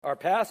Our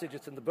passage,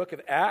 it's in the book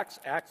of Acts,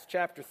 Acts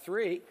chapter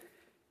 3,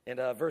 and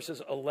verses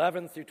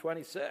 11 through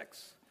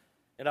 26.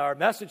 And our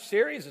message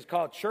series is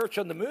called Church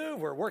on the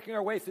Move. We're working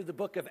our way through the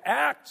book of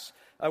Acts.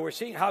 We're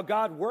seeing how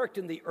God worked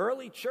in the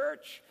early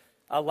church.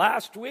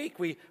 Last week,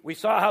 we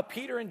saw how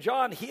Peter and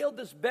John healed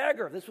this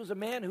beggar. This was a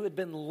man who had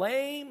been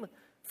lame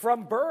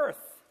from birth.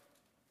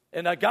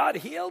 And God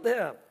healed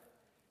him.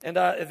 And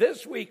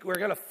this week, we're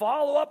going to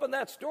follow up on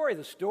that story.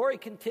 The story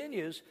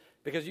continues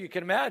because you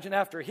can imagine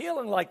after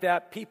healing like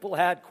that, people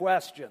had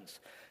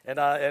questions. And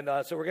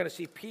so we're going to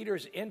see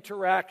Peter's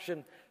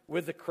interaction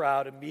with the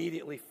crowd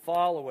immediately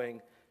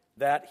following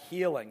that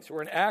healing. So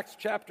we're in Acts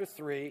chapter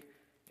 3,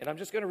 and I'm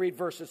just going to read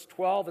verses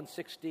 12 and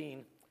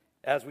 16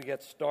 as we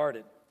get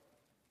started.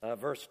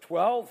 Verse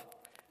 12,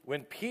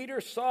 when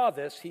Peter saw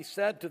this, he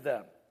said to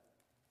them,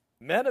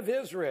 "Men of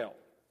Israel,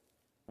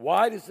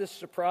 why does this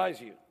surprise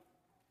you?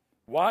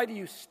 Why do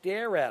you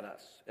stare at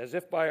us as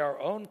if by our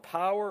own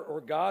power or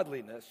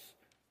godliness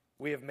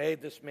we have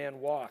made this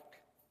man walk?"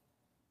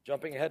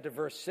 Jumping ahead to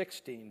verse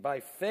 16, by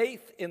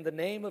faith in the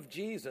name of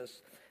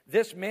Jesus,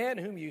 this man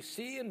whom you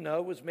see and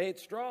know was made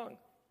strong.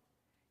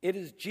 It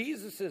is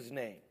Jesus'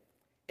 name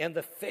and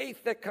the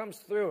faith that comes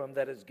through him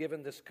that has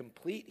given this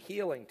complete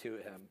healing to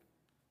him,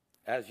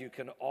 as you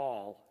can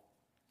all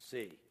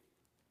see.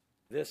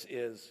 This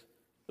is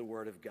the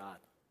word of God.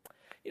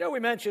 You know,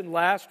 we mentioned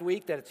last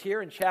week that it's here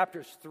in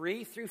chapters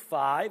 3 through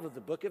 5 of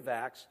the book of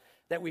Acts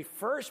that we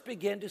first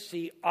begin to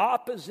see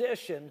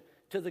opposition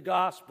to the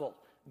gospel.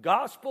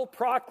 Gospel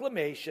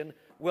proclamation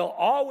will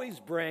always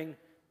bring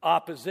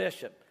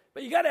opposition.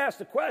 But you got to ask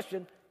the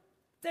question,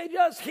 they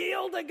just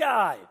healed a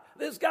guy.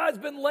 This guy's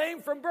been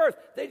lame from birth.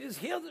 They just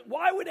healed him.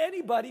 Why would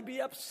anybody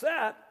be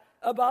upset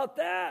about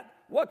that?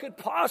 What could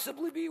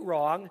possibly be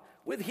wrong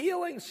with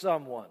healing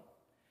someone?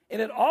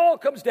 And it all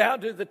comes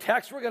down to the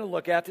text we're going to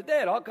look at today.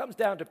 It all comes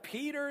down to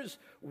Peter's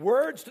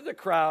words to the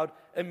crowd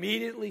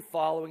immediately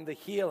following the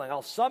healing.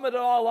 I'll sum it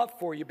all up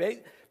for you.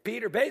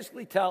 Peter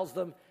basically tells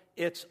them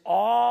it's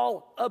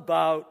all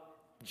about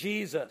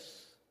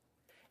Jesus.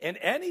 And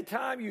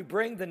anytime you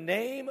bring the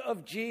name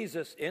of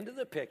Jesus into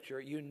the picture,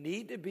 you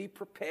need to be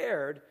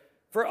prepared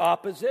for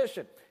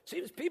opposition.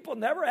 Seems people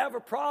never have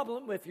a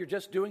problem if you're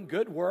just doing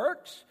good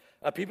works.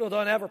 People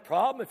don't have a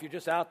problem if you're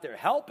just out there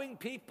helping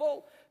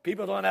people.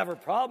 People don't have a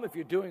problem if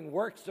you're doing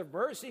works of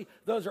mercy.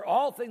 Those are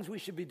all things we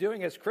should be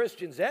doing as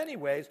Christians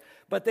anyways.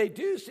 But they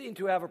do seem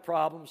to have a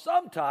problem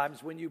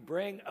sometimes when you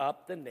bring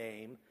up the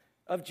name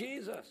of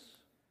Jesus.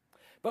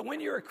 But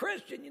when you're a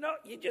Christian,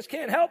 you just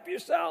can't help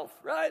yourself,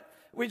 right?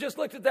 We just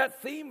looked at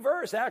that theme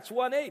verse, Acts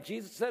 1:8.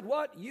 Jesus said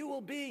what? You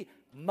will be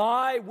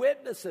my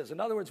witnesses. In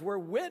other words, we're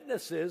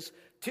witnesses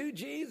to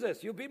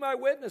Jesus. You'll be my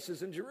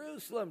witnesses in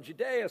Jerusalem,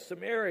 Judea,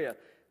 Samaria,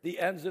 the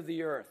ends of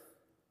the earth.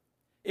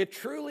 It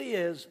truly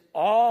is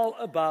all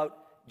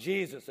about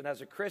Jesus. And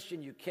as a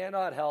Christian, you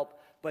cannot help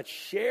but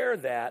share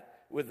that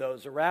with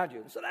those around you.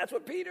 And so that's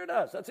what Peter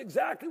does. That's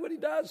exactly what he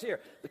does here.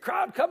 The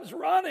crowd comes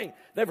running.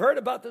 They've heard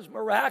about this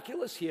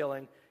miraculous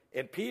healing.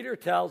 And Peter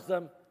tells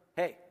them,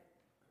 hey,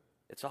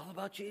 it's all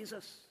about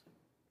Jesus.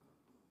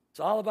 It's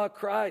all about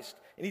Christ.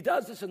 And he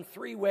does this in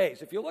 3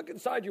 ways. If you look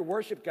inside your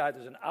worship guide,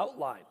 there's an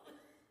outline.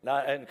 Now,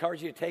 I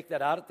encourage you to take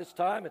that out at this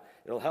time.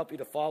 It'll help you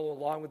to follow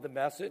along with the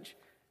message.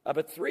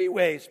 But 3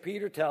 ways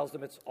Peter tells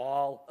them it's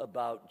all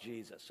about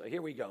Jesus. So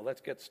here we go.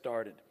 Let's get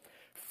started.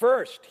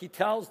 First, he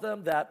tells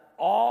them that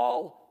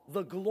all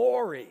the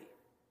glory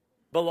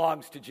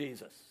belongs to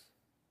Jesus.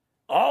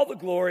 All the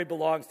glory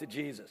belongs to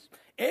Jesus.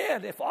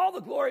 And if all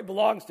the glory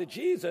belongs to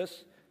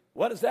Jesus,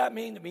 what does that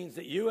mean? It means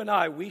that you and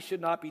I, we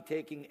should not be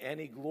taking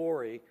any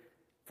glory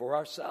for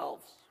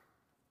ourselves.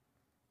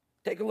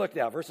 Take a look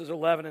now, verses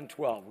 11 and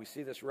 12. We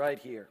see this right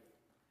here.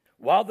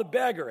 While the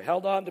beggar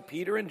held on to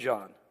Peter and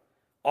John,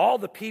 all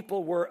the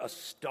people were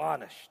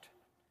astonished.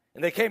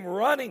 And they came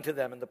running to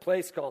them in the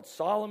place called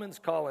Solomon's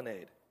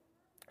Colonnade.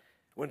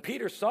 When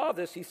Peter saw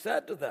this, he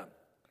said to them,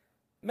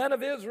 "Men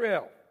of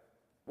Israel,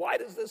 why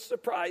does this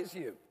surprise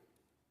you?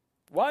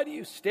 Why do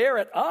you stare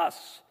at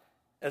us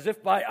as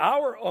if by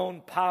our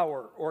own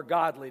power or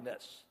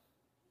godliness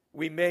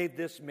we made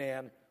this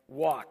man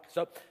walk?"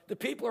 So the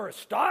people are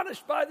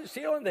astonished by this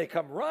healing. They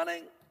come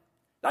running.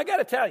 Now, I got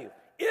to tell you,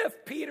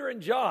 if Peter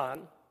and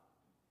John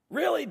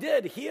really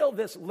did heal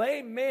this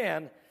lame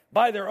man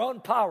by their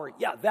own power,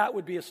 yeah, that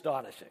would be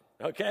astonishing,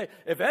 okay?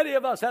 If any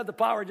of us had the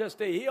power just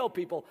to heal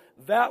people,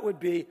 that would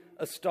be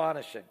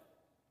astonishing.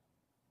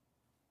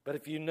 But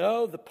if you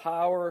know the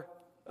power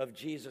of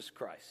Jesus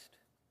Christ,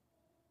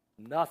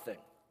 nothing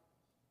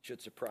should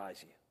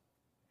surprise you.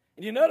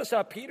 And you notice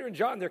how Peter and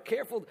John, they're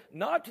careful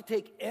not to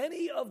take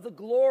any of the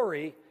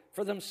glory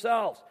for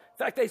themselves. In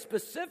fact, they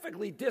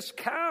specifically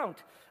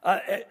discount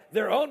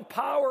their own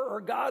power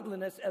or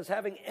godliness as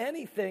having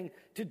anything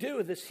to do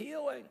with this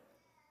healing.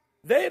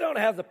 They don't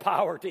have the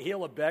power to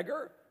heal a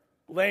beggar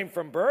lame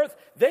from birth.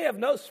 They have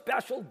no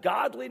special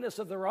godliness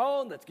of their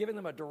own that's giving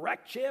them a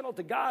direct channel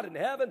to God in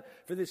heaven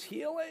for this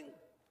healing.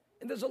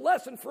 And there's a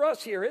lesson for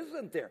us here,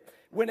 isn't there?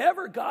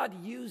 Whenever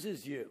God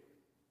uses you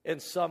in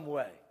some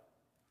way,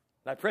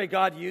 And I pray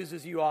God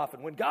uses you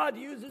often. When God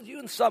uses you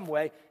in some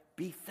way,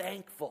 be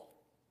thankful,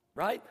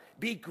 right?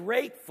 Be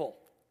grateful.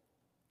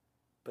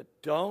 But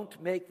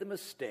don't make the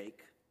mistake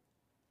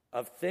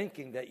of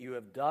thinking that you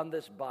have done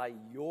this by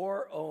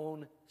your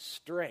own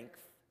strength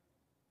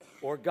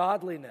or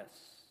godliness.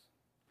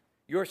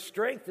 Your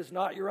strength is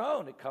not your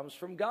own. It comes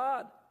from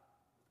God.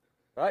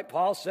 Right?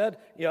 Paul said,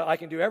 I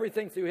can do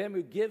everything through him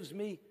who gives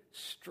me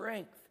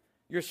strength.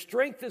 Your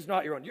strength is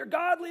not your own. Your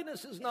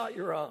godliness is not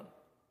your own.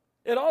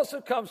 It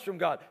also comes from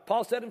God.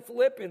 Paul said in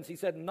Philippians, he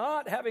said,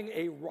 not having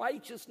a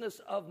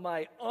righteousness of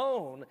my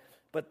own,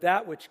 but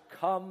that which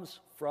comes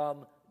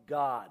from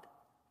God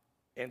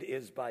and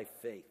is by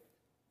faith.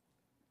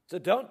 So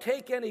don't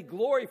take any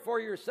glory for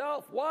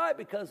yourself. Why?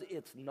 Because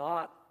it's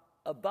not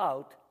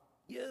about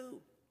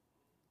you.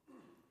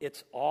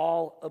 It's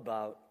all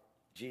about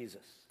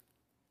Jesus.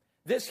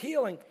 This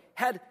healing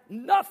had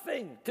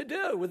nothing to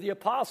do with the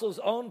apostles'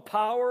 own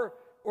power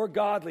or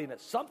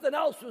godliness. Something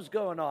else was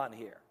going on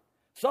here.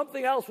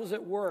 Something else was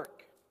at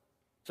work.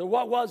 So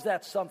what was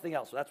that something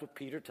else? Well, that's what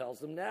Peter tells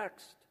them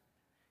next.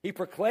 He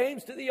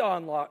proclaims to the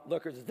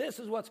onlookers, this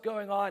is what's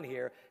going on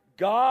here.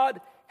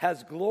 God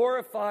has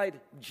glorified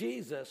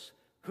Jesus,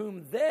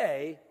 whom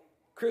they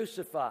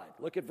crucified.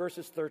 Look at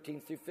verses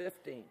 13 through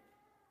 15.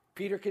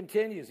 Peter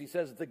continues. He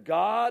says, the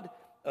God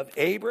of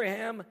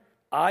Abraham,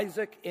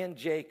 Isaac, and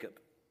Jacob,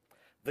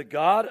 the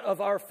God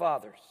of our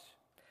fathers,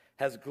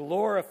 has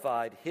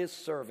glorified his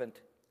servant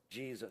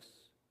Jesus.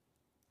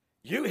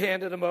 You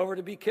handed him over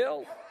to be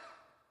killed,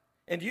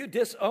 and you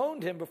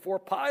disowned him before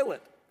Pilate.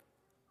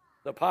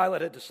 The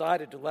Pilate had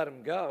decided to let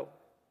him go.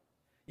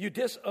 You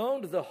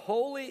disowned the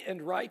holy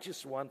and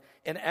righteous one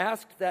and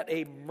asked that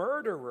a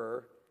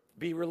murderer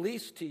be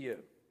released to you.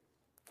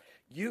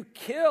 You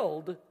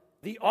killed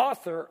the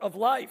author of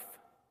life,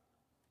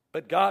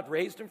 but God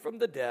raised him from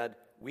the dead.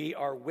 We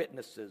are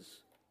witnesses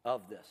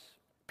of this.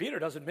 Peter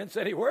doesn't mince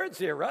any words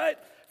here, right?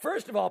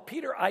 First of all,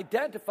 Peter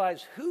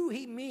identifies who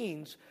he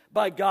means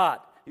by God.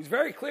 He's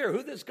very clear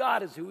who this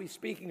God is, who he's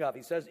speaking of.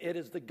 He says, it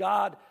is the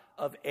God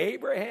of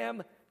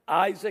Abraham,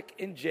 Isaac,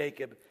 and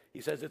Jacob.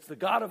 He says, it's the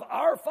God of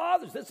our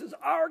fathers. This is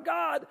our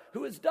God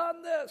who has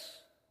done this.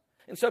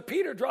 And so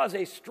Peter draws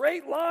a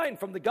straight line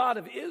from the God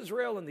of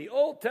Israel in the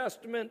Old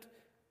Testament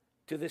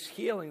to this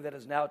healing that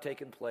has now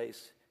taken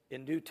place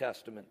in New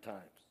Testament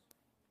times.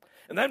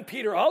 And then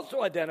Peter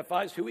also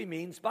identifies who he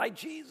means by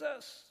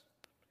Jesus.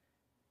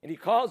 And he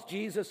calls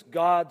Jesus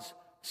God's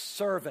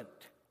servant.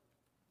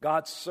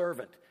 God's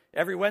servant.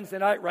 Every Wednesday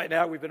night right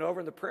now, we've been over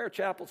in the prayer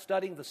chapel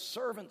studying the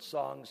servant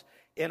songs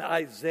in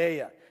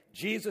Isaiah.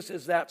 Jesus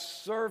is that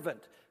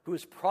servant who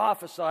is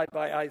prophesied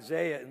by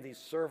Isaiah in these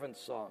servant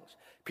songs.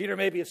 Peter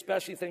may be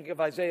especially thinking of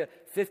Isaiah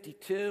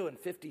 52 and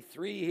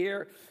 53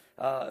 here.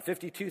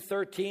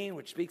 52:13,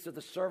 which speaks of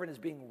the servant as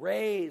being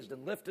raised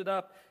and lifted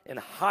up and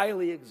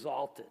highly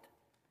exalted.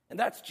 And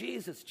that's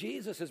Jesus.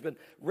 Jesus has been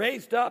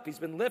raised up. He's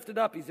been lifted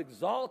up. He's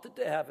exalted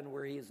to heaven,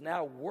 where he is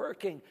now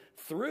working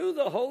through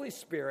the Holy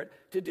Spirit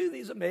to do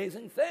these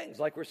amazing things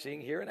like we're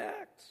seeing here in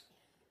Acts.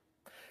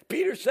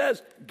 Peter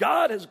says,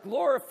 God has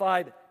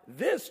glorified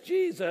this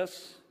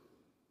Jesus.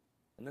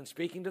 And then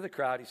speaking to the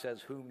crowd, he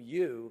says, whom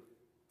you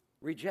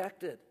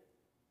rejected.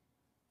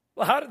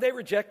 Well, how did they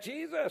reject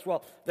Jesus?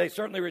 Well, they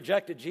certainly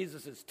rejected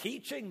Jesus'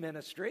 teaching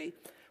ministry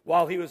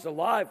while he was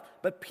alive.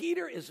 But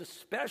Peter is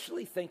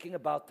especially thinking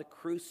about the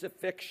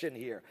crucifixion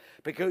here,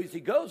 because he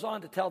goes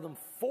on to tell them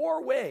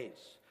four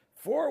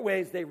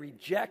ways they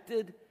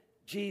rejected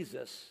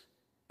Jesus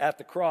at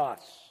the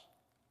cross.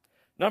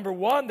 Number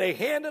one, they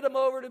handed him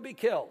over to be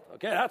killed.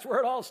 Okay, that's where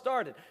it all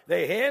started.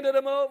 They handed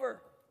him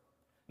over.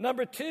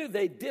 Number two,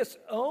 they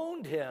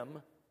disowned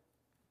him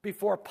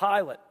before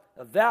Pilate.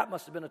 Now, that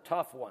must have been a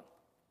tough one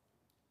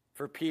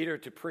for Peter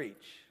to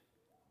preach.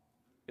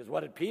 Because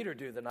what did Peter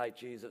do the night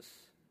Jesus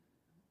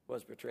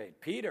was betrayed?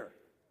 Peter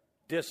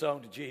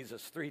disowned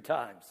Jesus 3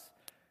 times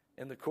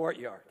in the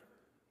courtyard.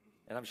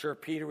 And I'm sure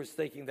Peter was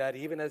thinking that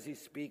even as he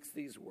speaks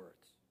these words.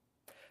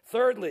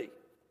 Thirdly,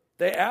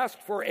 they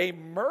asked for a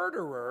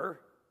murderer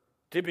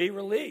to be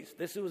released.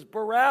 This was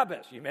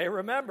Barabbas. You may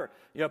remember.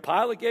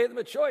 Pilate gave them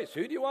a choice.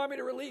 Who do you want me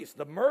to release?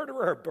 The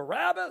murderer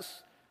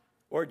Barabbas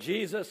or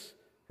Jesus,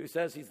 who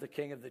says he's the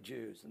king of the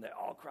Jews? And they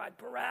all cried,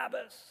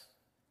 Barabbas.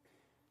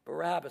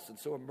 Barabbas. And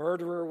so a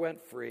murderer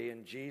went free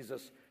and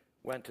Jesus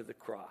went to the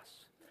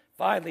cross.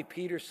 Finally,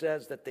 Peter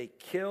says that they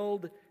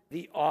killed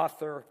the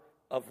author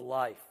of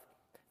life.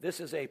 This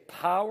is a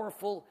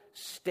powerful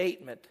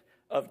statement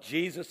of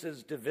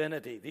Jesus'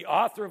 divinity. The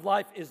author of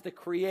life is the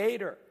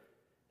creator,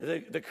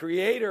 the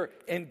creator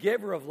and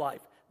giver of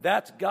life.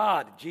 That's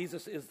God.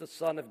 Jesus is the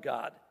Son of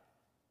God.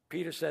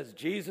 Peter says,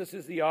 Jesus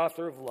is the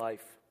author of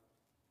life,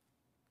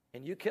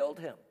 and you killed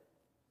him.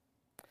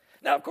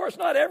 Now, of course,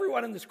 not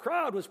everyone in this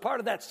crowd was part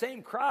of that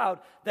same crowd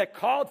that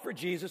called for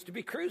Jesus to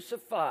be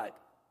crucified.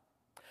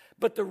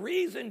 But the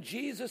reason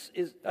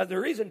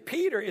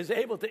Peter is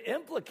able to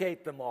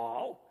implicate them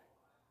all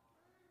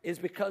is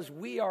because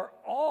we are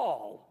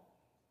all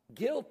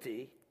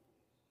guilty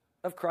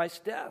of Christ's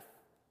death.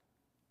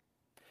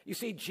 You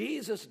see,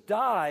 Jesus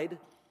died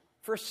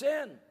for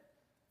sin,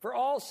 for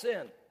all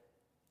sin.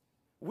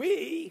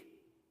 We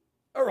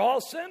are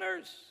all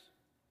sinners.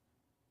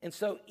 And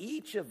so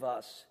each of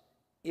us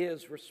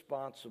is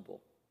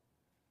responsible.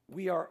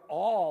 We are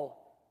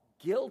all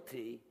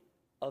guilty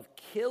of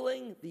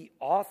killing the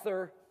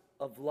author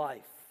of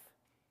life.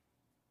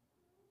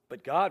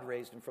 But God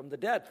raised him from the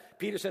dead.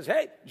 Peter says,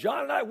 hey,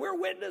 John and I, we're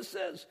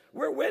witnesses.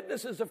 We're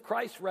witnesses of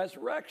Christ's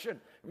resurrection.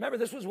 Remember,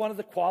 this was one of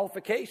the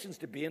qualifications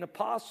to be an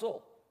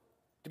apostle.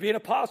 To be an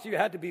apostle, you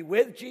had to be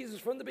with Jesus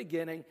from the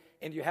beginning,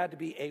 and you had to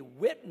be a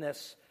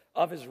witness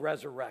of his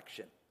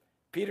resurrection.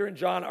 Peter and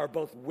John are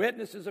both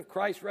witnesses of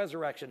Christ's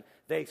resurrection.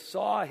 They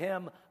saw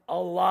him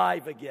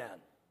alive again.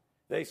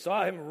 They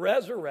saw him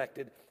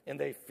resurrected, and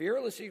they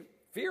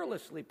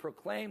fearlessly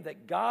proclaimed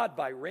that God,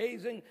 by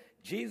raising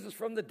Jesus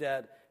from the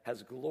dead,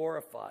 has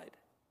glorified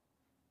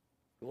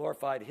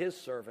his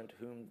servant,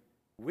 whom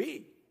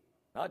we,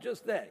 not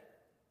just they,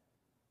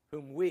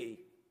 whom we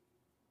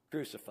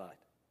crucified.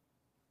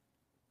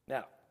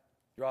 Now,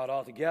 draw it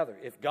all together.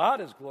 If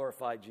God has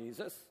glorified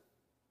Jesus,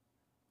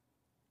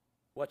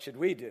 what should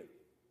we do?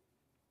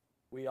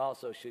 We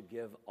also should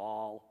give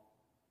all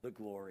the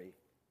glory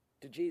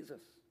to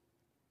Jesus.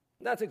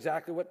 And that's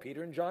exactly what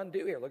Peter and John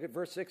do here. Look at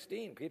verse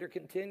 16. Peter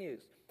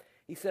continues.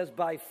 He says,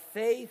 by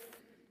faith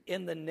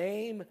in the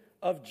name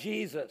of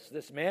Jesus,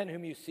 this man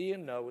whom you see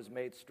and know was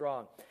made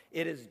strong.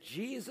 It is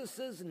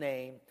Jesus'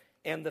 name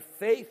and the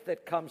faith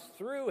that comes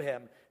through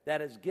him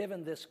that has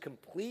given this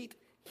complete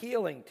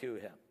healing to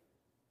him,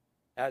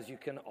 as you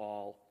can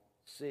all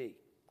see.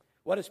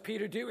 What does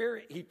Peter do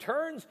here? He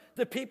turns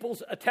the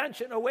people's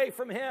attention away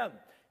from him.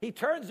 He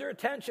turns their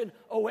attention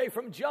away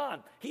from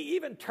John. He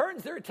even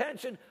turns their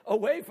attention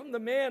away from the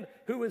man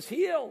who was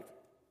healed.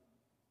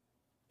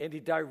 And he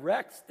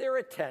directs their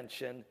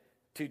attention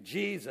to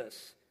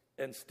Jesus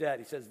instead.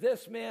 He says,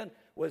 this man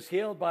was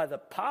healed by the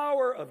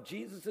power of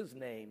Jesus'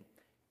 name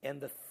and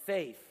the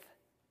faith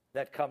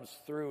that comes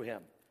through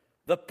him.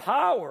 The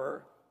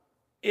power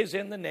is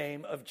in the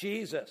name of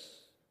Jesus.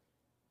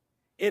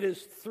 It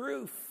is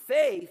through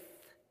faith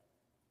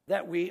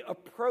that we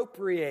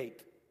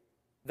appropriate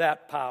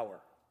that power.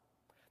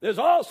 There's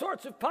all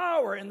sorts of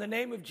power in the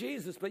name of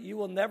Jesus, but you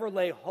will never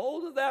lay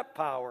hold of that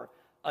power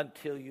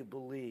until you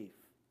believe,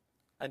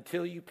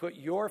 until you put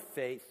your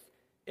faith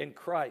in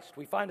Christ.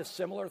 We find a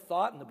similar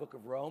thought in the book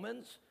of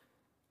Romans,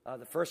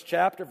 the first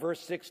chapter, verse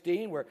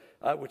 16,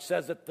 which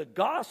says that the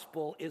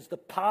gospel is the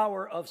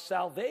power of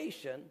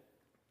salvation.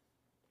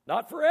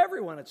 Not for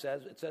everyone, it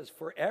says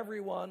for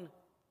everyone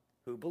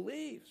who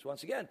believes.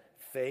 Once again,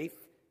 faith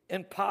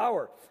and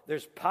power.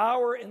 There's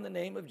power in the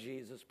name of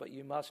Jesus, but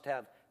you must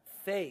have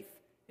faith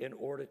in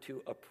order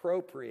to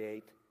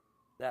appropriate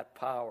that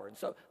power. And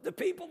so the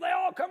people, they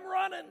all come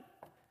running.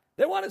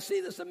 They want to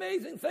see this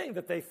amazing thing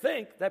that they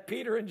think that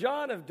Peter and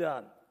John have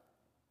done.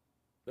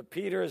 But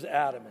Peter is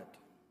adamant.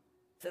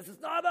 He says,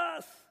 it's not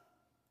us.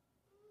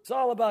 It's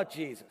all about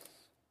Jesus.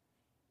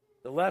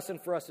 The lesson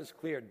for us is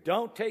clear.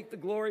 Don't take the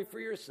glory for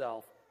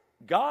yourself.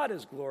 God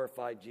has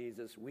glorified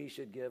Jesus. We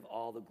should give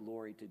all the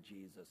glory to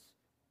Jesus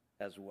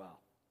as well.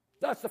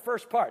 That's the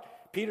first part.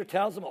 Peter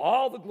tells them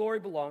all the glory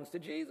belongs to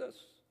Jesus.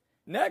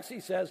 Next, he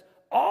says,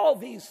 all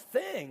these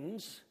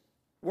things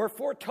were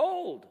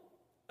foretold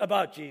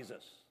about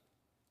Jesus.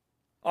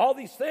 All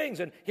these things,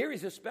 and here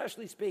he's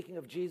especially speaking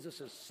of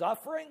Jesus'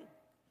 suffering,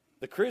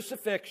 the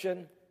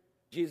crucifixion,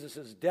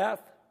 Jesus'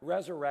 death,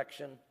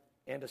 resurrection,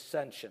 and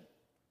ascension.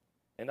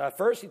 And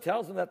first he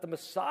tells them that the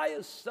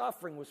Messiah's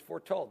suffering was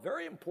foretold.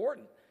 Very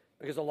important,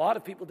 because a lot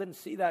of people didn't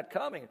see that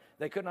coming.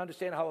 They couldn't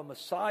understand how a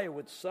Messiah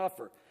would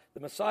suffer.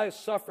 The Messiah's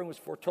suffering was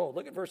foretold.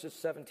 Look at verses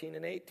 17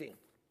 and 18.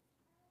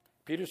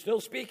 Peter's still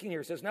speaking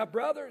here. He says, now,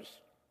 brothers,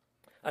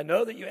 I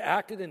know that you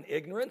acted in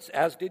ignorance,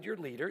 as did your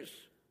leaders.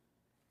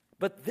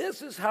 But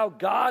this is how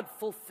God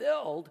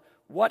fulfilled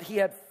what he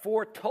had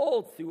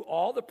foretold through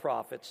all the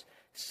prophets,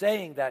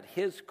 saying that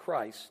his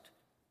Christ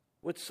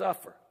would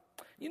suffer.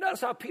 You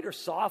notice how Peter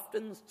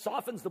softens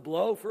the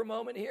blow for a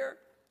moment here?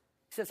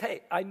 He says,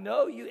 hey, I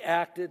know you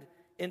acted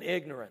in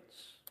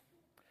ignorance.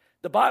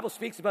 The Bible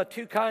speaks about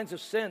two kinds of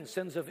sins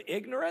of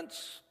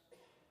ignorance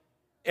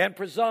and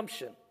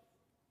presumption.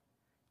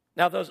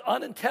 Now, those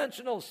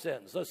unintentional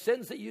sins, those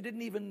sins that you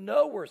didn't even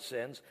know were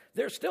sins,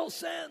 they're still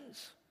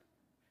sins.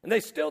 And they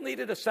still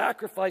needed a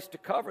sacrifice to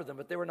cover them,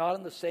 but they were not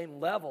on the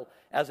same level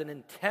as an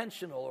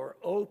intentional or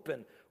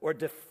open or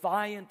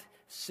defiant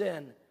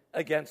sin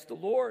against the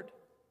Lord.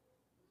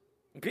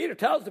 And Peter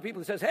tells the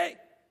people, he says, hey,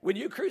 when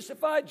you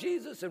crucified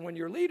Jesus and when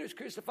your leaders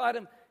crucified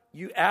him,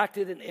 you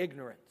acted in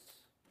ignorance.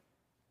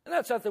 And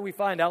that's something we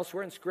find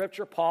elsewhere in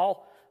Scripture.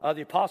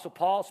 The Apostle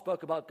Paul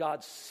spoke about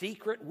God's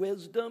secret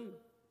wisdom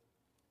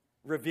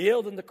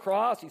revealed in the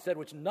cross. He said,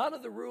 which none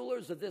of the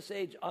rulers of this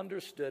age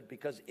understood,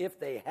 because if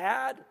they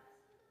had,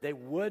 they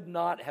would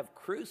not have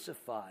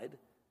crucified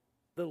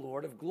the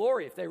Lord of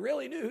glory. If they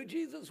really knew who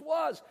Jesus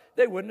was,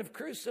 they wouldn't have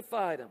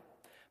crucified him.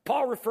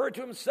 Paul referred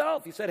to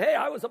himself. He said, hey,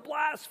 I was a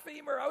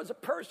blasphemer. I was a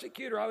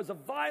persecutor. I was a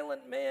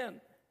violent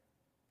man.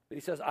 But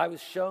he says, I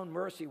was shown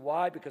mercy.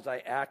 Why? Because I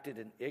acted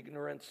in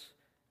ignorance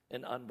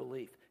and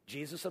unbelief.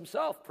 Jesus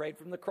himself prayed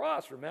from the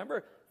cross.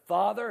 Remember,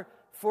 Father,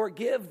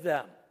 forgive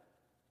them,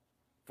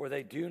 for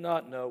they do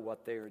not know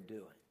what they are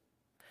doing.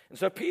 And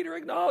so Peter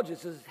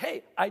acknowledges, says,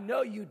 hey, I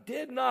know you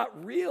did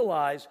not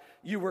realize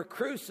you were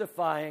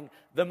crucifying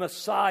the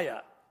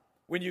Messiah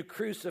when you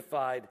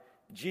crucified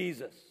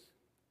Jesus.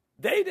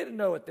 They didn't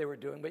know what they were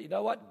doing, but you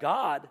know what?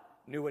 God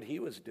knew what he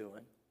was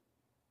doing.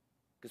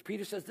 Because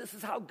Peter says this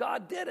is how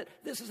God did it.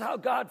 This is how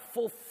God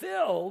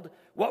fulfilled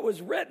what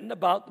was written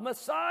about the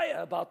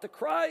Messiah, about the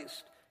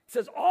Christ. He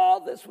says all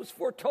this was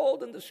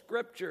foretold in the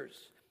Scriptures.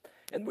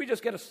 And we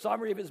just get a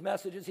summary of his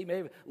messages. He may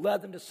have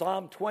led them to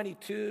Psalm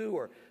 22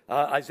 or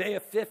Isaiah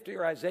 50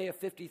 or Isaiah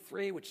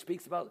 53, which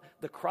speaks about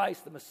the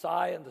Christ, the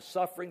Messiah, and the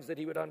sufferings that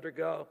he would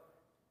undergo.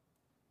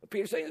 But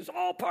Peter's saying it's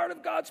all part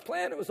of God's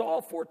plan. It was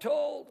all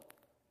foretold.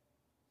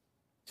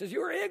 He says,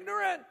 you were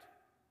ignorant,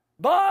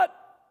 but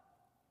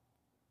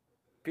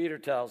Peter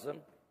tells them,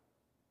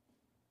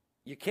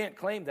 you can't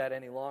claim that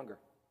any longer.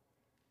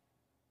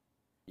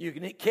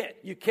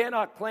 You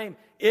cannot claim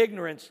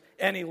ignorance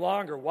any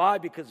longer. Why?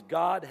 Because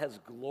God has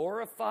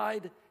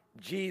glorified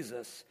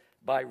Jesus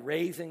by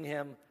raising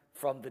him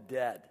from the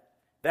dead.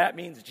 That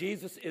means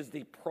Jesus is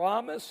the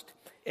promised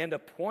and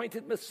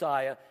appointed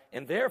Messiah,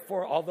 and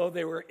therefore, although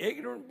they were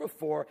ignorant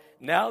before,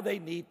 now they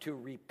need to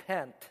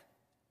repent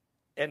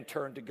and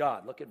turn to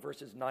God. Look at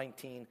verses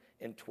 19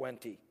 and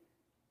 20.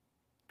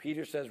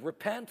 Peter says,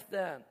 repent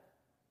then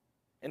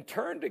and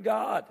turn to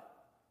God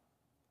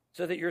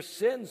so that your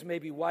sins may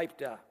be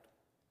wiped out.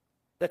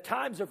 The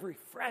times of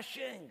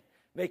refreshing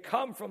may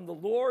come from the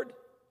Lord,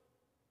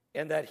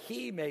 and that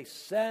he may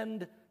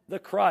send the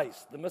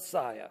Christ, the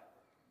Messiah,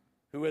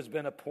 who has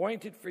been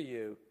appointed for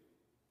you,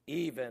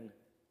 even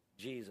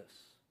Jesus.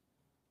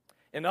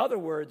 In other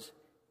words,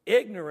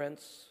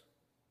 ignorance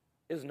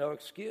is no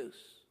excuse.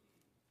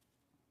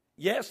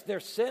 Yes, their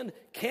sin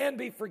can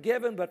be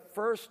forgiven, but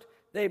first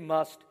they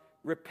must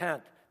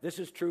repent. This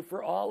is true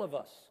for all of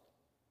us.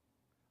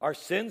 Our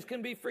sins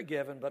can be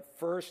forgiven, but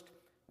first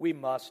we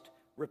must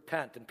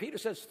repent. And Peter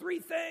says three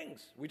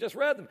things. We just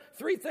read them.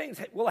 Three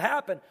things will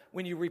happen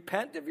when you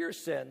repent of your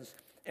sins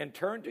and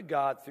turn to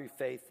God through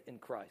faith in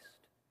Christ.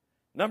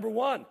 Number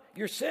one,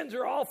 your sins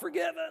are all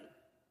forgiven.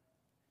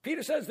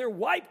 Peter says they're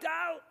wiped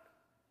out.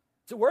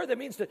 It's a word that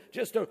means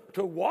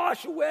to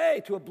wash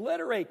away, to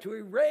obliterate, to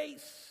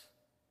erase.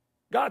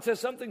 God says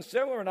something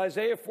similar in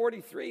Isaiah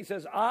 43. He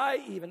says,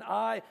 I, even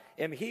I,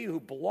 am he who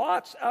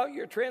blots out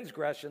your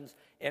transgressions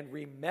and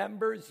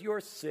remembers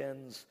your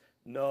sins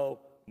no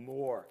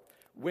more.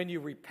 When you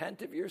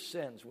repent of your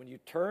sins, when you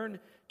turn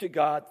to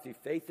God through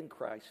faith in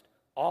Christ,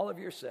 all of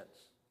your sins.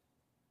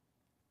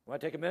 Want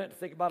to take a minute to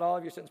think about all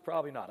of your sins?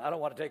 Probably not. I don't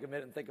want to take a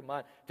minute and think of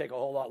mine. Take a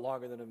whole lot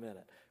longer than a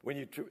minute. When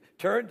you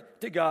turn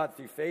to God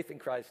through faith in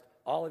Christ,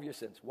 all of your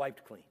sins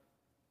wiped clean.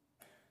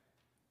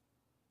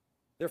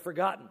 They're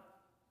forgotten.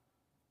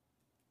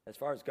 As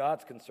far as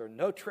God's concerned,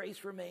 no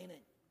trace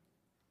remaining.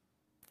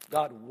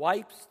 God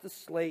wipes the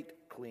slate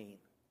clean,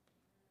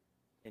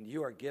 and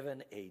you are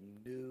given a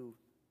new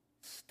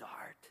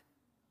start.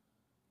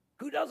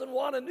 Who doesn't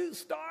want a new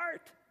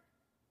start?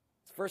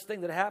 It's the first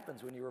thing that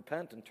happens when you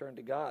repent and turn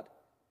to God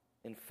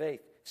in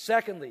faith.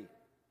 Secondly,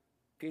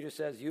 Peter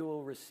says you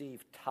will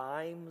receive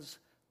times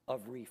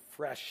of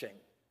refreshing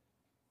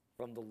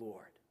from the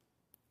Lord.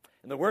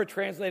 And the word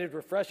translated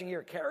refreshing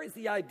here carries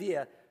the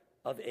idea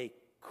of a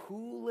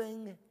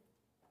cooling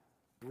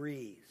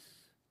breeze.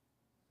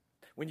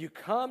 When you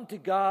come to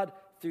God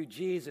through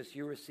Jesus,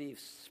 you receive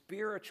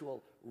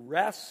spiritual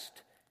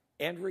rest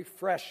and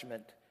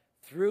refreshment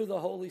through the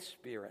Holy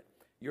Spirit.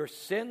 Your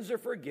sins are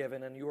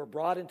forgiven, and you are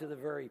brought into the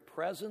very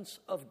presence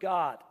of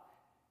God,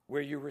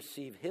 where you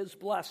receive his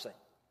blessing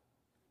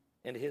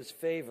and his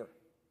favor.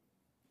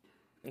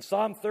 In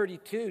Psalm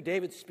 32,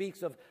 David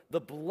speaks of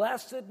the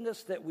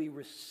blessedness that we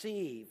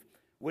receive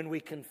when we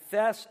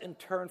confess and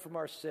turn from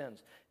our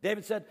sins.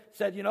 David said,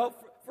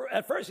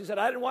 at first he said,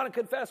 I didn't want to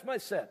confess my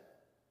sin.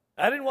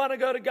 I didn't want to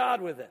go to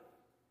God with it.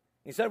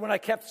 He said, when I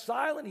kept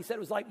silent, he said,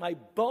 it was like my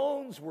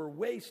bones were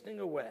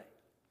wasting away.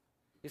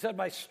 He said,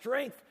 my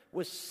strength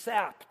was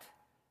sapped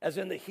as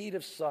in the heat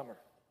of summer.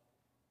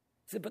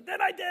 He said, but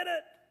then I did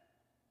it.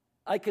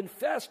 I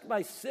confessed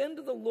my sin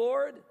to the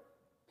Lord,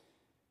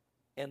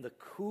 and the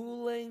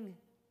cooling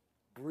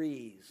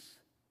breeze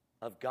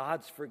of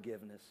God's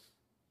forgiveness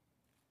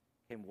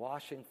came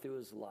washing through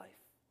his life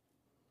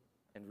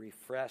and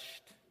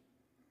refreshed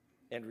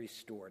and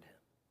restored him.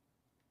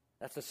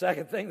 That's the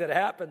second thing that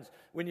happens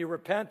when you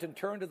repent and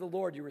turn to the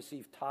Lord. You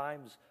receive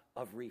times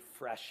of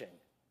refreshing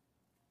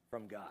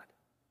from God.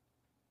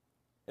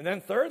 And then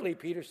thirdly,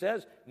 Peter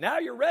says, now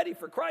you're ready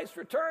for Christ's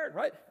return,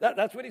 right?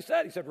 That's what he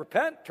said. He said,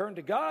 repent, turn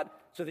to God,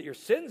 so that your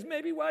sins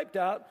may be wiped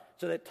out,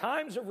 so that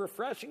times of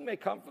refreshing may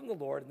come from the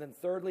Lord. And then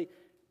thirdly,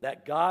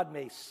 that God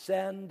may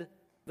send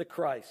the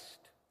Christ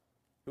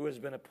who has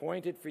been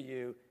appointed for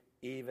you,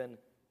 even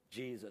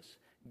Jesus.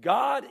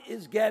 God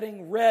is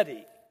getting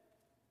ready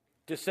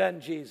to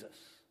send Jesus,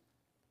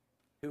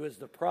 who is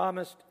the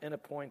promised and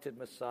appointed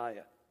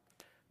Messiah.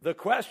 The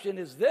question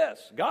is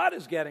this. God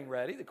is getting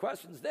ready. The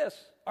question is this.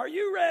 Are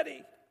you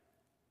ready?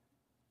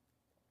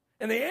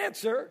 And the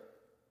answer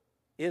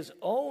is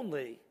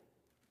only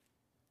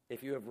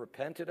if you have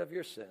repented of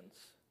your sins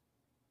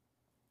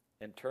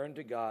and turned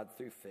to God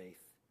through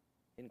faith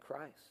in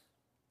Christ.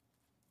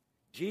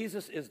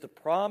 Jesus is the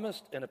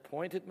promised and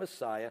appointed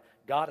Messiah.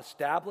 God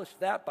established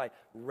that by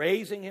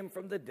raising him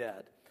from the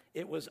dead.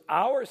 It was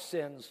our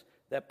sins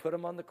that put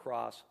him on the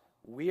cross.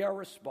 We are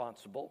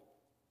responsible,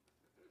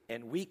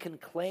 and we can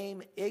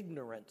claim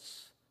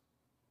ignorance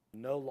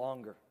no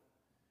longer.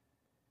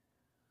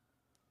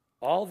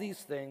 All these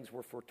things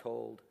were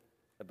foretold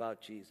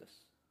about Jesus.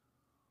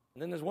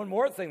 And then there's one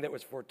more thing that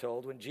was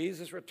foretold. When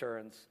Jesus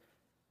returns,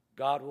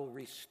 God will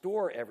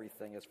restore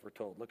everything as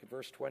foretold. Look at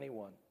verse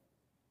 21.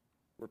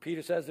 Where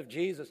Peter says of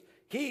Jesus,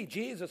 he,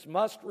 Jesus,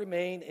 must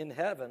remain in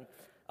heaven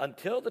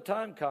until the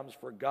time comes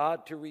for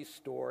God to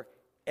restore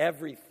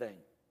everything,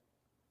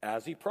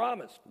 as he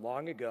promised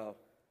long ago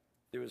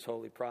through his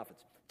holy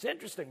prophets. It's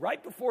interesting,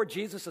 right before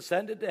Jesus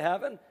ascended to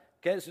heaven,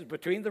 okay, this is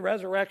between the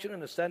resurrection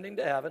and ascending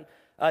to heaven,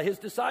 his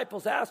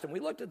disciples asked him, we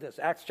looked at this,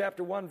 Acts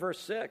chapter 1, verse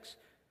 6.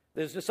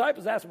 His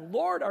disciples asked him,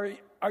 Lord,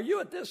 are you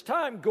at this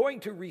time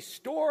going to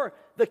restore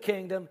the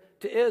kingdom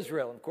to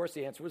Israel? And of course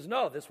the answer was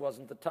no, this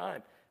wasn't the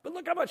time. But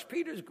look how much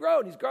Peter's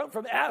grown. He's grown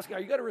from asking, are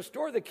you going to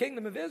restore the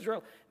kingdom of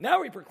Israel?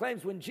 Now he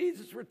proclaims when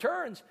Jesus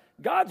returns,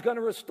 God's going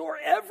to restore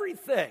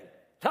everything.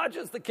 Not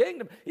just the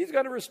kingdom. He's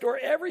going to restore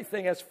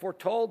everything as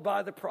foretold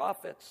by the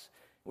prophets.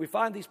 We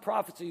find these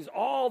prophecies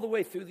all the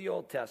way through the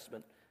Old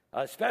Testament,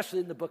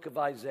 especially in the book of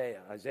Isaiah.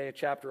 Isaiah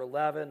chapter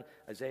 11,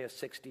 Isaiah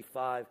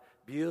 65,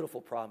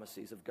 beautiful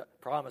promises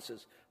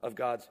of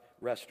God's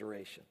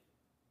restoration.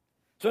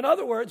 So in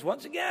other words,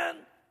 once again,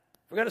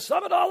 we're going to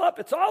sum it all up.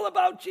 It's all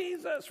about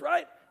Jesus,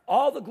 right?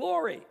 All the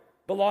glory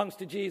belongs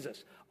to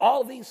Jesus.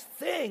 All these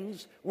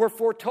things were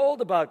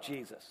foretold about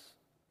Jesus.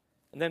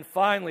 And then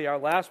finally, our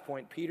last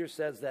point, Peter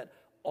says that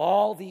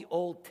all the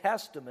Old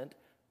Testament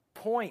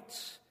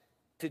points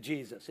to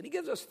Jesus. And he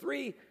gives us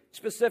three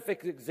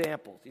specific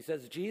examples. He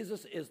says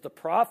Jesus is the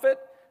prophet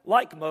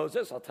like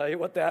Moses. I'll tell you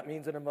what that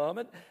means in a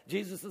moment.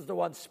 Jesus is the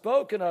one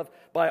spoken of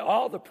by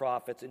all the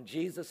prophets, and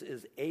Jesus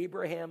is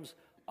Abraham's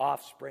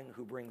offspring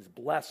who brings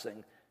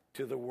blessing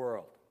to the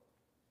world.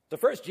 So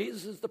first,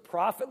 Jesus is the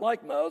prophet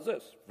like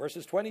Moses,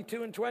 verses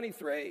 22 and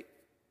 23.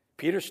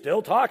 Peter's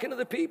still talking to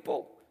the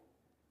people.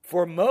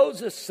 For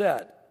Moses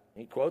said,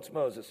 he quotes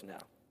Moses now,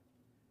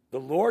 the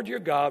Lord your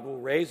God will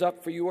raise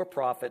up for you a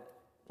prophet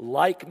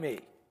like me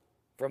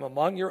from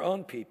among your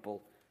own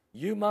people.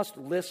 You must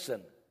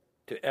listen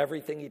to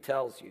everything he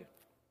tells you.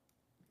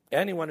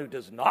 Anyone who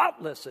does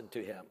not listen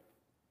to him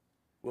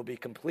will be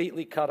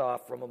completely cut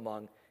off from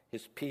among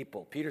his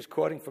people. Peter's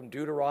quoting from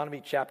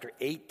Deuteronomy chapter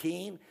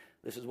 18.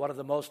 This is one of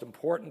the most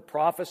important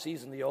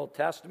prophecies in the Old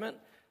Testament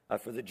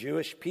for the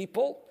Jewish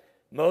people.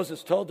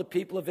 Moses told the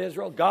people of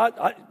Israel,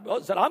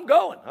 Moses said, I'm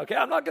going, okay?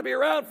 I'm not going to be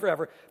around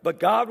forever, but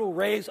God will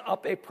raise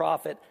up a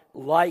prophet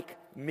like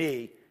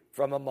me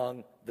from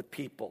among the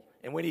people.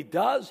 And when he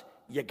does,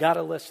 you got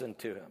to listen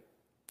to him.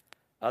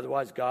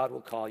 Otherwise, God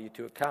will call you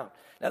to account.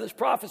 Now, this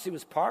prophecy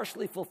was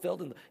partially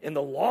fulfilled in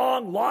the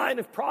long line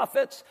of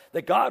prophets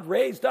that God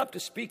raised up to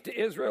speak to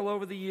Israel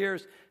over the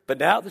years. But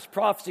now this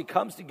prophecy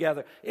comes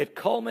together. It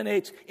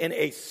culminates in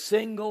a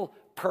single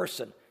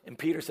person. And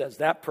Peter says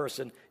that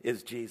person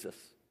is Jesus.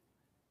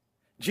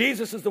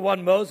 Jesus is the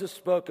one Moses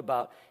spoke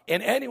about.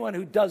 And anyone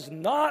who does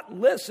not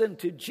listen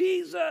to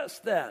Jesus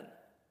then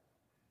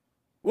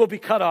will be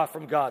cut off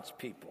from God's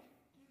people.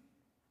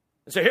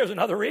 And so here's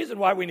another reason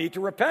why we need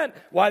to repent,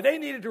 why they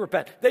needed to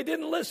repent. They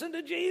didn't listen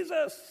to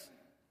Jesus.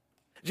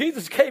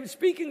 Jesus came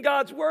speaking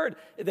God's word.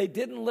 They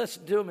didn't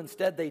listen to him.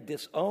 Instead, they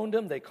disowned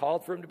him. They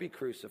called for him to be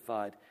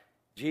crucified.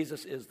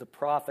 Jesus is the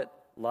prophet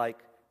like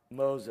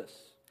Moses.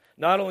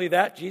 Not only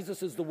that,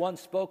 Jesus is the one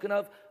spoken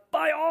of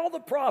by all the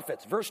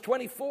prophets. Verse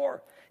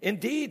 24,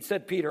 indeed,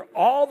 said Peter,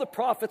 all the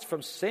prophets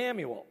from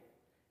Samuel,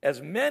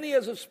 as many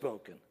as have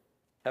spoken,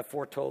 have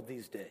foretold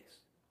these days.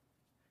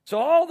 So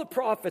all the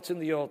prophets in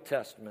the Old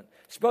Testament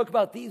spoke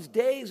about these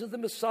days of the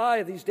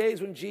Messiah, these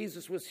days when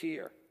Jesus was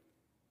here.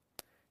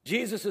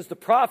 Jesus is the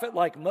prophet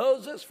like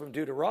Moses from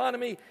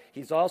Deuteronomy.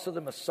 He's also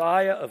the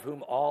Messiah of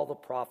whom all the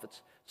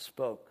prophets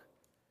spoke.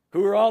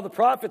 Who are all the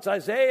prophets?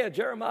 Isaiah,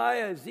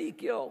 Jeremiah,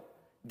 Ezekiel,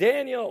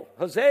 Daniel,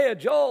 Hosea,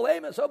 Joel,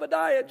 Amos,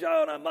 Obadiah,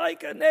 Jonah,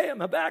 Micah,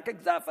 Nahum,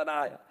 Habakkuk,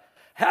 Zephaniah,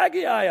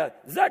 Haggai,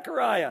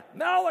 Zechariah,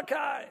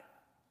 Malachi.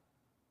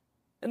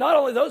 And not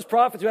only those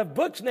prophets who have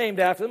books named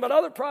after them, but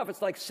other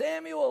prophets like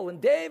Samuel and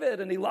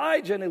David and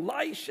Elijah and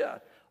Elisha.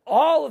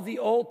 All of the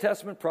Old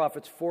Testament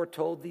prophets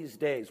foretold these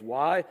days.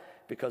 Why?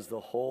 Because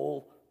the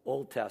whole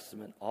Old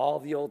Testament, all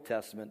the Old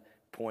Testament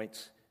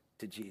points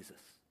to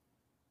Jesus.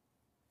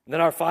 And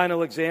then our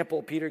final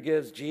example Peter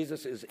gives,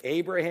 Jesus is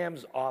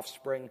Abraham's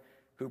offspring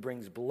who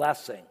brings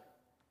blessing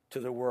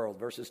to the world.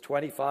 Verses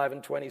 25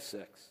 and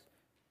 26.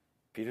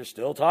 Peter's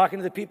still talking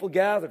to the people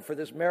gathered for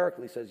this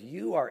miracle. He says,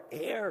 you are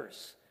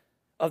heirs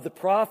of the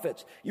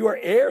prophets. You are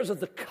heirs of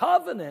the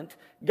covenant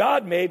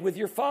God made with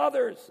your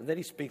fathers. And then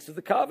he speaks of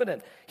the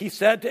covenant. He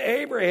said to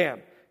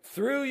Abraham,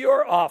 through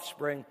your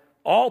offspring,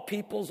 all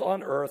peoples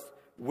on earth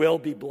will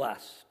be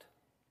blessed.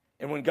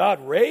 And when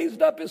God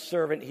raised up his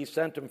servant, he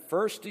sent him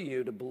first to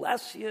you to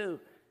bless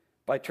you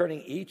by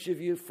turning each of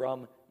you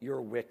from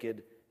your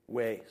wicked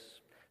ways.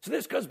 So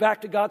this goes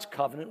back to God's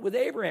covenant with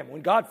Abraham.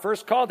 When God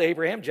first called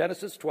Abraham,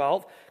 Genesis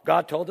 12,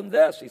 God told him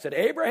this. He said,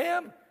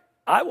 Abraham,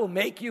 I will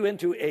make you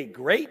into a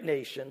great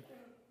nation,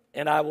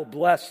 and I will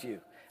bless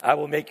you. I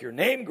will make your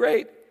name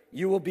great.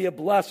 You will be a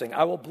blessing.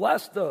 I will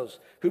bless those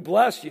who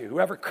bless you.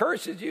 Whoever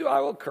curses you,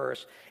 I will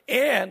curse.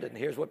 And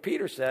here's what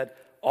Peter said,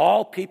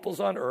 all peoples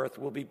on earth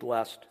will be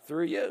blessed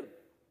through you.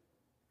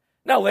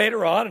 Now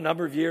later on, a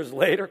number of years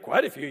later,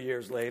 quite a few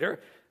years later,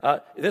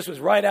 this was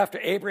right after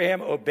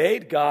Abraham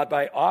obeyed God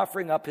by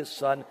offering up his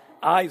son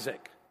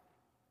Isaac.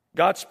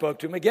 God spoke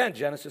to him again,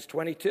 Genesis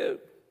 22.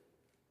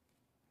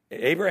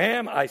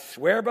 Abraham, I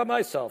swear by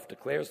myself,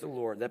 declares the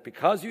Lord, that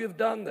because you have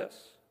done this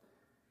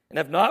and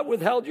have not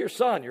withheld your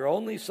son, your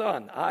only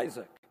son,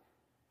 Isaac,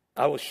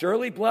 I will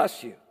surely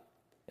bless you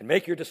and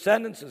make your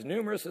descendants as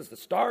numerous as the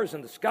stars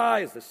in the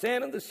sky, as the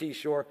sand on the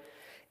seashore,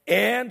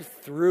 and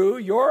through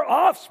your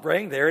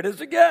offspring, there it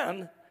is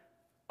again,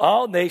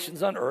 all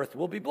nations on earth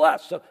will be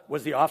blessed. So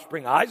was the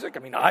offspring Isaac? I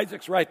mean,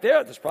 Isaac's right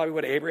there. That's probably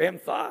what Abraham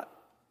thought.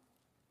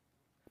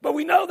 But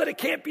we know that it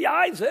can't be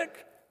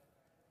Isaac,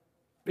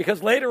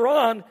 because later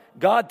on,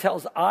 God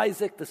tells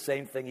Isaac the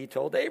same thing he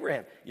told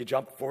Abraham. You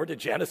jump forward to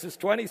Genesis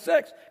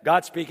 26.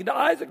 God's speaking to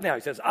Isaac now.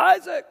 He says,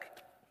 Isaac,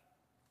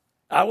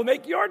 I will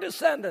make your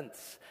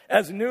descendants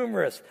as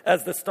numerous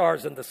as the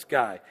stars in the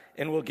sky,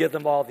 and will give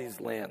them all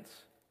these lands.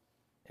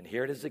 And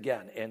here it is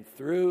again. And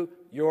through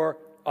your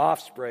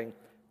offspring,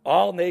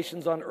 all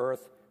nations on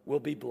earth will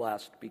be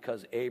blessed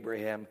because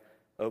Abraham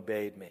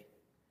obeyed me.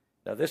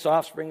 Now, this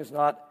offspring is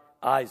not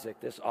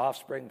Isaac. This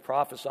offspring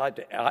prophesied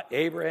to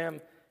Abraham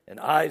and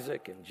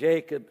Isaac and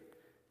Jacob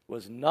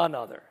was none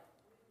other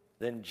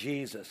than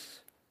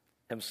Jesus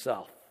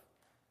himself.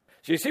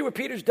 So you see what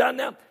Peter's done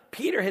now?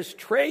 Peter has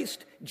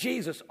traced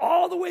Jesus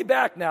all the way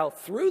back now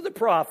through the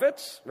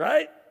prophets,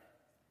 right?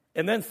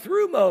 And then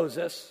through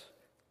Moses,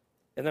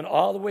 and then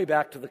all the way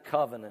back to the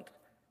covenant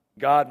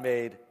God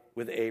made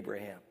with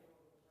Abraham.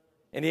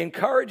 And he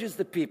encourages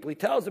the people. He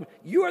tells them,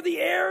 you are the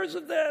heirs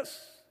of this.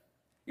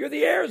 You're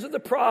the heirs of the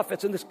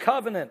prophets in this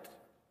covenant.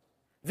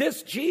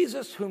 This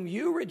Jesus whom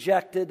you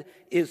rejected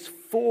is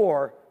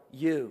for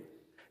you.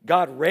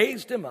 God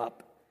raised him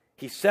up.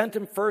 He sent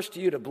him first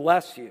to you to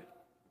bless you.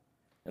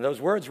 And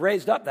those words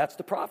raised up, that's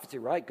the prophecy,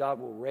 right? God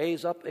will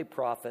raise up a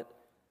prophet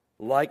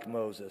like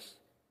Moses.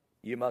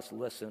 You must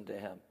listen to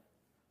him.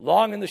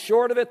 Long and the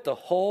short of it, the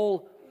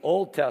whole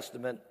Old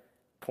Testament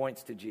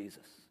points to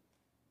Jesus.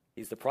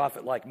 He's the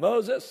prophet like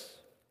Moses.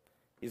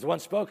 He's the one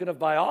spoken of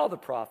by all the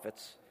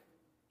prophets.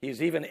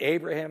 He's even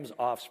Abraham's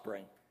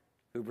offspring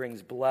who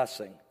brings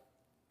blessing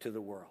to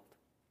the world.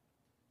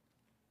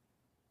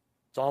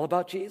 It's all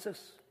about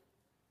Jesus,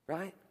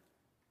 right?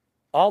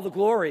 All the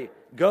glory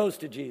goes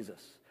to Jesus.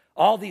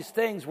 All these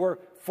things were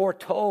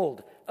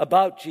foretold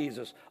about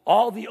Jesus.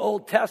 All the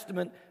Old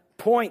Testament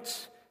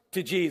points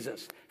to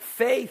Jesus.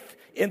 Faith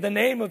in the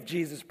name of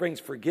Jesus brings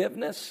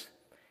forgiveness,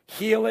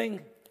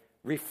 healing,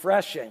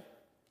 refreshing,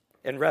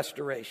 and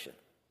restoration.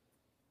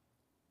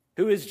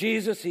 Who is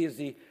Jesus? He is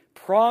the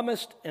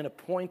promised and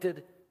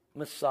appointed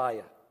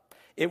Messiah.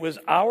 It was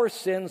our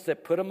sins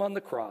that put him on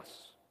the cross.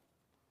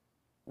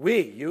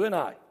 We, you and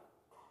I,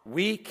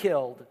 we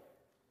killed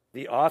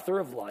the author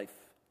of life,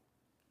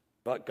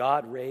 but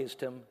God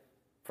raised him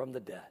from the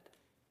dead.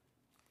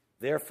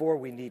 Therefore,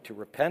 we need to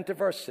repent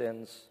of our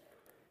sins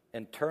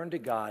and turn to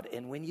God.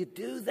 And when you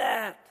do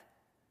that,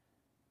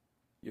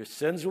 your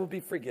sins will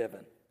be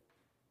forgiven.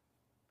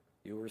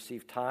 You will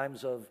receive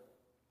times of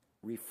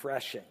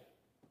refreshing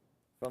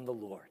from the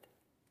Lord.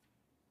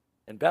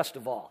 And best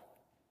of all,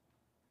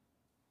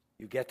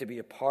 you get to be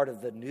a part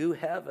of the new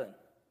heaven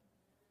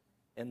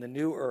and the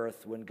new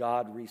earth when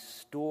God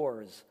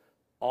restores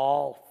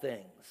all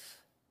things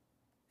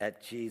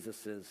at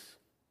Jesus'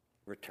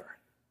 return.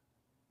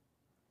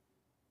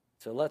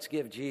 So let's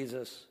give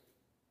Jesus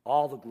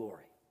all the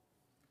glory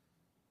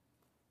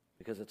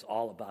because it's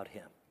all about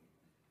him.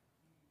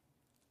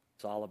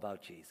 It's all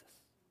about Jesus.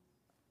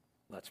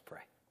 Let's pray.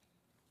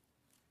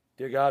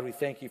 Dear God, we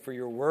thank you for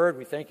your word.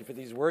 We thank you for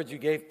these words you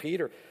gave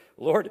Peter.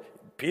 Lord,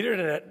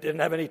 Peter didn't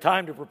have any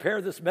time to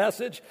prepare this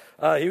message.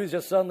 He was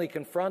just suddenly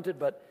confronted,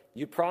 but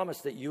you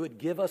promised that you would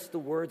give us the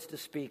words to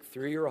speak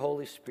through your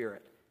Holy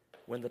Spirit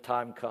when the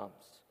time comes.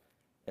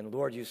 And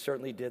Lord, you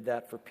certainly did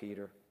that for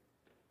Peter.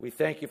 We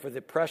thank you for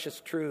the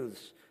precious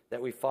truths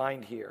that we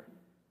find here,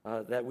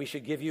 that we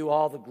should give you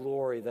all the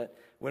glory, that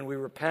when we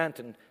repent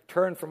and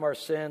turn from our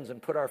sins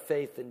and put our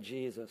faith in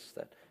Jesus,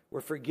 that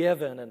we're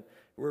forgiven and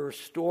we're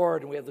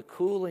restored and we have the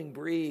cooling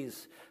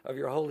breeze of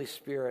your Holy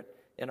Spirit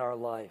in our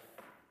life.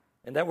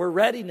 And that we're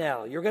ready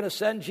now. You're going to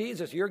send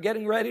Jesus. You're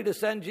getting ready to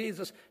send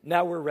Jesus.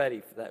 Now we're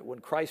ready for that. When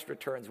Christ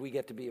returns, we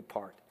get to be a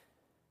part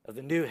of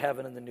the new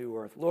heaven and the new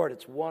earth. Lord,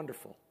 it's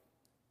wonderful.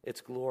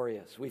 It's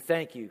glorious. We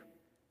thank you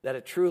that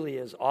it truly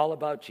is all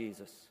about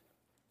Jesus.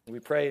 And we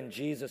pray in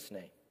Jesus'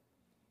 name.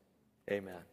 Amen.